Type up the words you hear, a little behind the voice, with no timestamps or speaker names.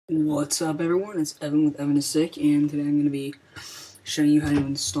What's up, everyone? It's Evan with Evan is Sick, and today I'm going to be showing you how to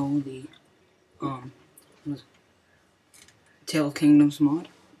install the Tale of Kingdoms mod.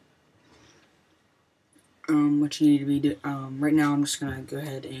 What you need to be right now, I'm just going to go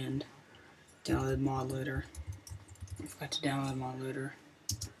ahead and download mod loader. I forgot to download mod loader.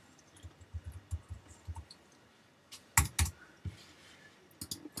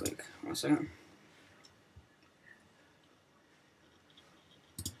 Quick, 1 second.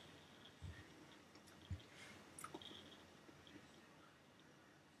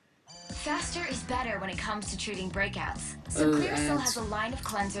 Faster is better when it comes to treating breakouts. So Clearasil has a line of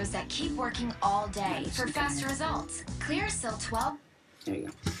cleansers that keep working all day for faster results. Clearasil 12. There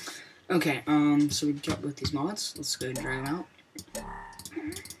you go. Okay, so we got both these mods. Let's go ahead and drag them out.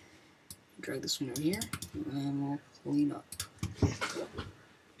 Drag this one over here, and we'll clean up.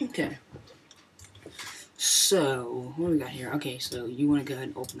 Okay. So, what do we got here? Okay, so you want to go ahead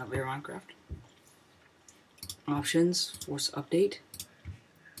and open up your Minecraft. Options, force update.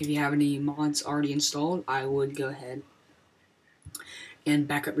 If you have any mods already installed, I would go ahead and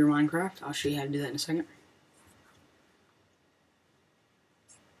back up your Minecraft. I'll show you how to do that in a second.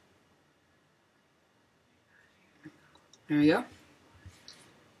 There we go.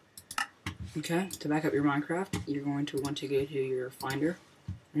 Okay, to back up your Minecraft, you're going to want to go to your Finder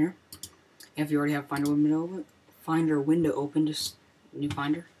here. If you already have Finder window open, just new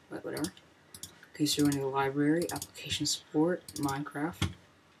Finder, but whatever. Okay, so you're in the library, application support, Minecraft,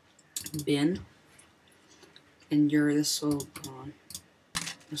 bin, and this will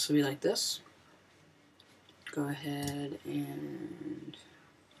be like this. Go ahead and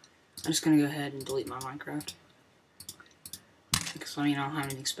I'm just gonna go ahead and delete my Minecraft because I don't have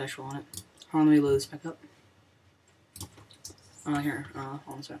anything special on it. Hold on, let me load this back up. Here, hold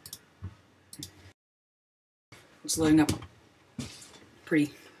on a second. It's loading up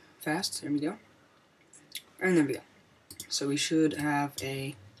pretty fast. There we go. And there we go. So we should have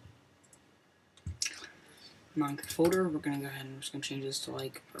a Minecraft folder. We're gonna go ahead and we're just gonna change this to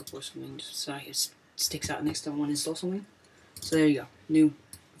like purple or something, just so it sticks out next time I want to install something. So there you go,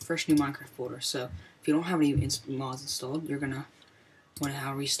 fresh new Minecraft folder. So if you don't have any mods installed, you're gonna want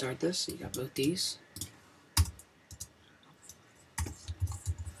to restart this. So you got both these.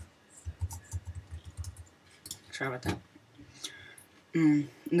 Sorry about that. It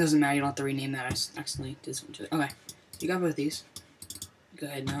doesn't matter. You don't have to rename that. I accidentally did something to it. Okay, you got both these. Go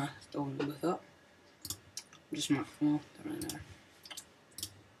ahead and open them both up. Just mark, well, doesn't really matter.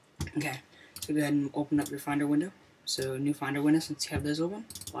 Okay, so go ahead and open up your Finder window. So new Finder window, since you have those open,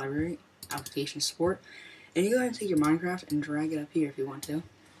 library, application support, and you go ahead and take your Minecraft and drag it up here if you want to.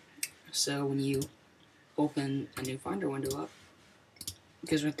 So when you open a new Finder window up, it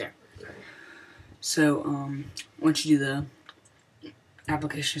goes right there. So once you do the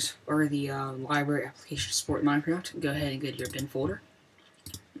applications or the library application support Minecraft, go ahead and go to your bin folder,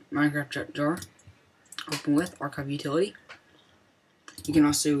 Minecraft jar. Open with archive utility. You can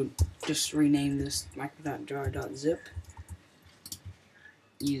also just rename this minecraft.jar.zip.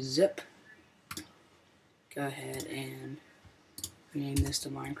 Use zip. Go ahead and rename this to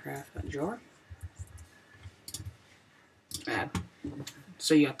minecraft.jar. Add.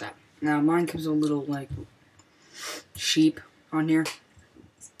 So you got that. Now mine comes a little like sheep on here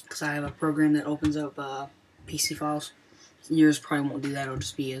because I have a program that opens up PC files. Yours probably won't do that. It'll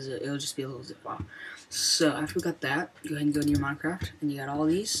just be a little zip file. So after we got that, go ahead and go to your Minecraft, and you got all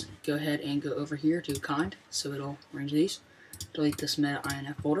these. Go ahead and go over here to kind, so it'll arrange these. Delete this meta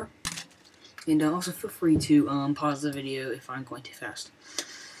INF folder, and also feel free to pause the video if I'm going too fast.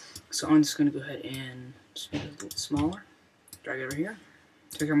 So I'm just going to go ahead and just make it a little smaller. Drag it over here.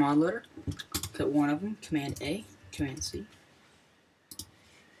 Take your mod loader, click one of them, Command A, Command C.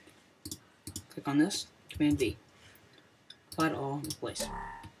 Click on this, Command V. Apply it all in place.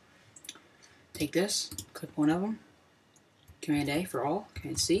 Take this, click one of them, Command A for all,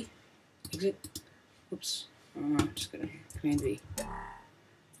 Command C, exit. Oops, just gonna Command V.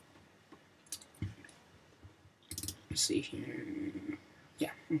 Let's see here.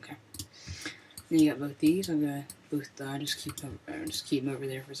 Yeah, okay. Then you got both these. I'm gonna just keep them over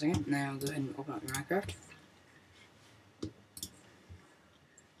there for a second. Now go ahead and open up your Minecraft.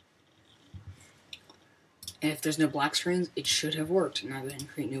 And if there's no black screens, it should have worked. Now go ahead and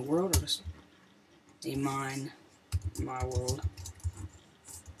create new world. I'll just name mine my world.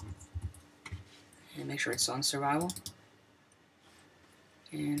 And make sure it's on survival.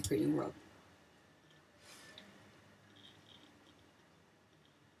 And create new world.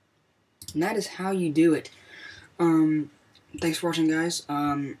 And that is how you do it. Thanks for watching, guys.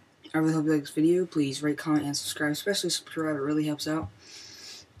 I really hope you like this video. Please rate, comment, and subscribe. Especially subscribe. It really helps out.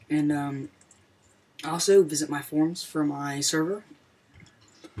 And also visit my forums for my server,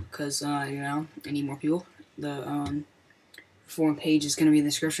 because I need more people. The forum page is going to be in the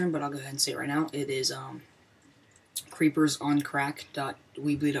description, but I'll go ahead and say it right now. It is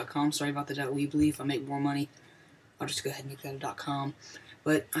creepersoncrack.weebly.com. Sorry about the .weebly. If I make more money, I'll just go ahead and make that a .com.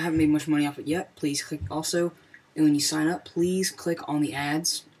 But I haven't made much money off it yet. Please click also, and when you sign up, please click on the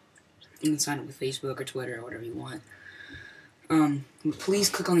ads. You can sign up with Facebook or Twitter or whatever you want. Please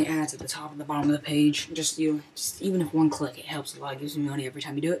click on the ads at the top and the bottom of the page. Just even if one click, it helps a lot. It gives me money every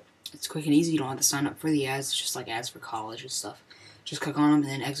time you do it. It's quick and easy. You don't have to sign up for the ads. It's just like ads for college and stuff. Just click on them and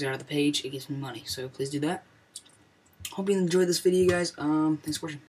then exit out of the page. It gives me money. So please do that. Hope you enjoyed this video, guys. Thanks for watching.